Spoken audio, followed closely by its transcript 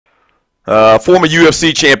Former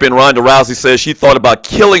UFC champion Ronda Rousey says she thought about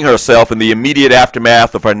killing herself in the immediate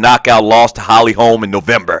aftermath of her knockout loss to Holly Holm in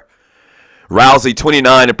November. Rousey,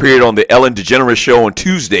 29, appeared on the Ellen Dejeneras show on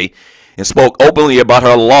Tuesday and spoke openly about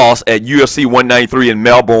her loss at UFC 193 in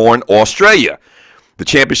Melbourne, Australia. The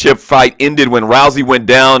championship fight ended when Rousey went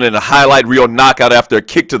down in a highlight reel knockout after a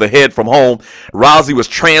kick to the head from Holm. Rousey was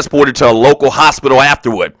transported to a local hospital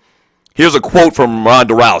afterward. Here's a quote from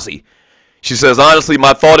Ronda Rousey. She says, honestly,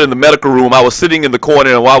 my thought in the medical room, I was sitting in the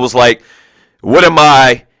corner and I was like, what am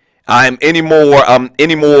I? I'm anymore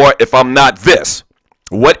if I'm not this.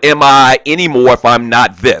 What am I anymore if I'm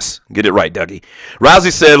not this? Get it right, Dougie.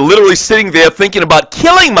 Rousey said, literally sitting there thinking about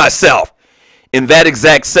killing myself in that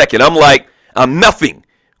exact second. I'm like, I'm nothing.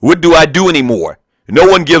 What do I do anymore? No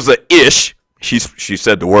one gives a ish. She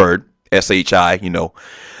said the word, S-H-I,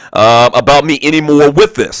 about me anymore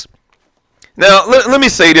with this. Now, let me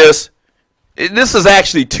say this. This is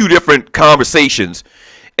actually two different conversations,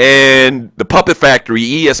 and the Puppet Factory,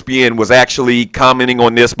 ESPN, was actually commenting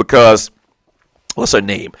on this because, what's her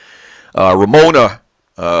name? Ramona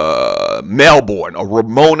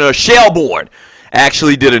Shelbourne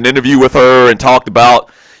actually did an interview with her and talked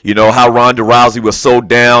about, how Ronda Rousey was so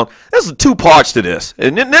down. There's two parts to this,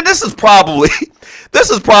 and this is probably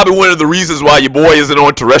one of the reasons why your boy isn't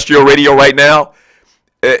on terrestrial radio right now.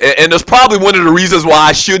 And it's probably one of the reasons why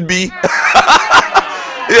I should be.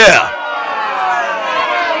 Yeah.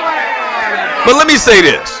 But let me say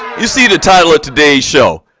this. You see the title of today's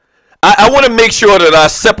show. I want to make sure that I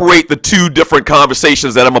separate the two different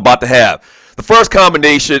conversations that I'm about to have. The first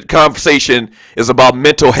conversation is about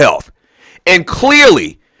mental health. And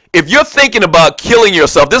clearly, if you're thinking about killing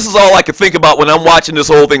yourself, this is all I could think about when I'm watching this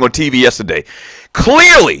whole thing on TV yesterday.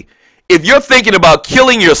 Clearly, if you're thinking about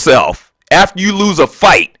killing yourself after you lose a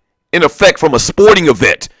fight, in effect, from a sporting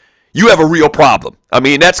event, you have a real problem. I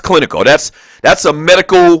mean, that's clinical. That's a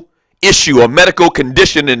medical issue, a medical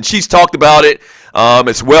condition, and she's talked about it.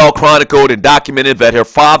 It's well chronicled and documented that her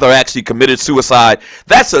father actually committed suicide.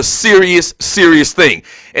 That's a serious, serious thing.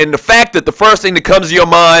 And the fact that the first thing that comes to your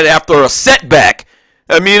mind after a setback,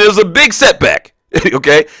 I mean, it was a big setback,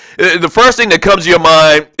 okay? The first thing that comes to your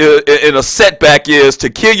mind in a setback is to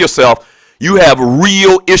kill yourself. You have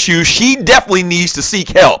real issues. She definitely needs to seek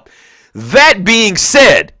help. That being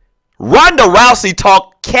said, Ronda Rousey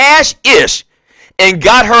talked cash-ish and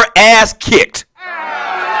got her ass kicked.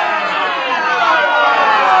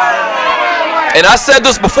 And I said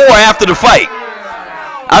this before after the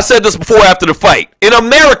fight. In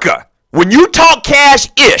America, when you talk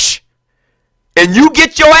cash-ish and you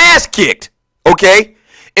get your ass kicked, okay,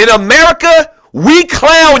 in America, we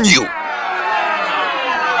clown you.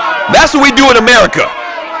 That's what we do in America.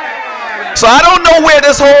 So I don't know where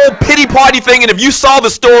this whole pity party thing, and if you saw the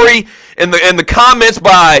story in the comments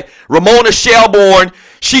by Ramona Shelbourne,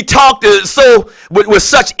 she talked with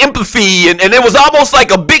such empathy, and it was almost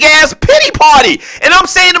like a big ass pity party. And I'm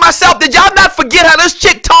saying to myself, did y'all not forget how this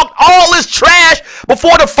chick talked all this trash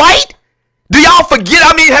before the fight? Do y'all forget?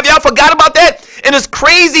 I mean, have y'all forgot about that? And it's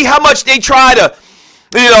crazy how much they try to,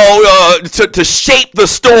 to shape the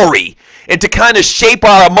story and to kind of shape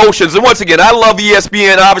our emotions. And once again, I love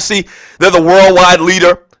ESPN. Obviously, they're the worldwide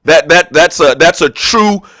leader. That's a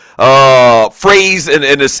true phrase in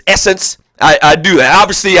its essence. I do that.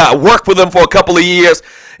 Obviously, I worked with them for a couple of years.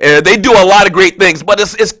 They do a lot of great things, but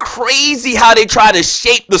it's crazy how they try to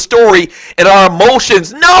shape the story and our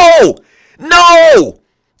emotions. No.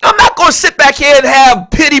 I'm not going to sit back here and have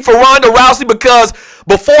pity for Ronda Rousey because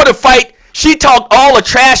before the fight, she talked all the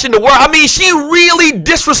trash in the world. I mean, she really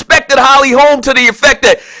disrespected Holly Holm to the effect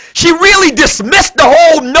that she really dismissed the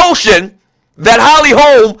whole notion that Holly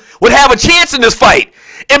Holm would have a chance in this fight.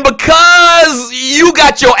 And because you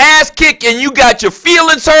got your ass kicked and you got your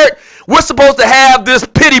feelings hurt, we're supposed to have this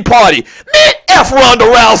pity party. Man, F Ronda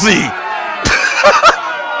Rousey.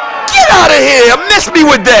 Get out of here. Miss me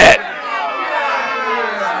with that.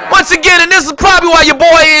 Once again, and this is probably why your boy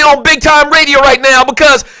ain't on big time radio right now,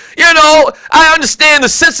 because I understand the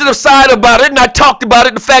sensitive side about it, and I talked about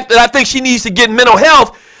it, the fact that I think she needs to get mental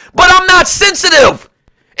health, but I'm not sensitive.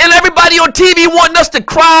 And everybody on TV wanting us to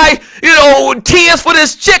cry, tears for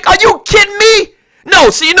this chick. Are you kidding me? No,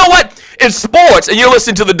 so you know what? In sports, and you're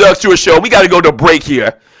listening to the Doug Stewart Show, we got to go to a break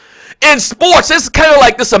here. In sports, it's kind of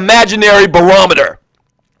like this imaginary barometer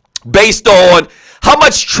based on how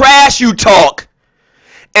much trash you talk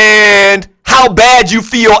and how bad you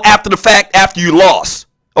feel after the fact after you lost.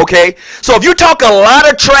 Okay? So if you talk a lot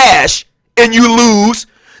of trash and you lose,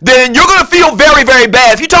 then you're going to feel very, very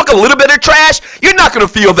bad. If you talk a little bit of trash, you're not going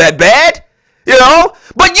to feel that bad,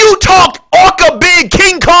 But you talked Orca Big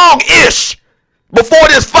King Kong-ish before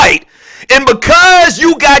this fight. And because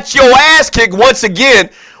you got your ass kicked once again,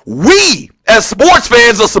 we as sports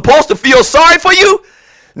fans are supposed to feel sorry for you?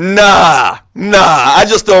 Nah, I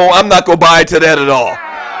just don't, I'm not going to buy into that at all.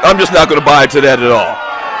 I'm just not going to buy into that at all.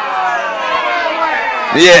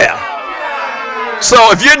 Yeah.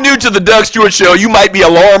 So if you're new to the Doug Stewart Show, you might be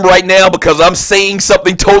alarmed right now because I'm saying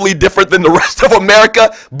something totally different than the rest of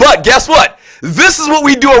America. But guess what? This is what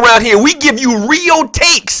we do around here. We give you real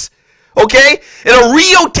takes, okay? And a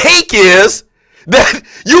real take is that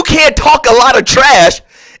you can't talk a lot of trash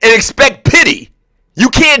and expect pity. You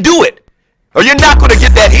can't do it. Or you're not going to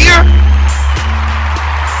get that here.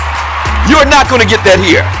 You're not going to get that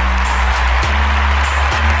here.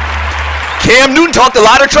 Cam Newton talked a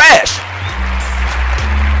lot of trash.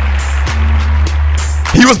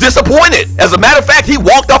 He was disappointed. As a matter of fact, he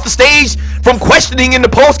walked off the stage from questioning in the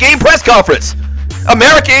post-game press conference.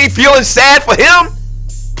 America ain't feeling sad for him?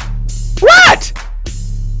 What?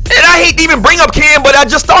 And I hate to even bring up Cam, but I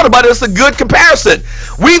just thought about it. It's a good comparison.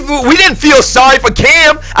 We didn't feel sorry for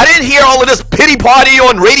Cam. I didn't hear all of this pity party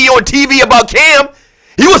on radio and TV about Cam.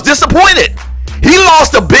 He was disappointed. He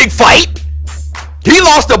lost a big fight. He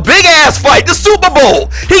lost a big ass fight, the Super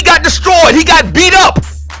Bowl. He got destroyed. He got beat up.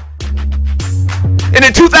 And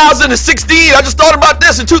in 2016, I just thought about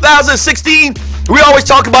this. In 2016, we always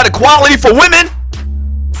talk about equality for women.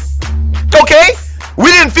 Okay? We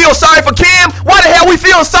didn't feel sorry for Cam. Why the hell we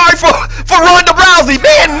feeling sorry for Ronda Rousey?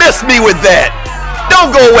 Man, miss me with that.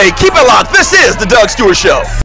 Don't go away. Keep it locked. This is the Doug Stewart Show.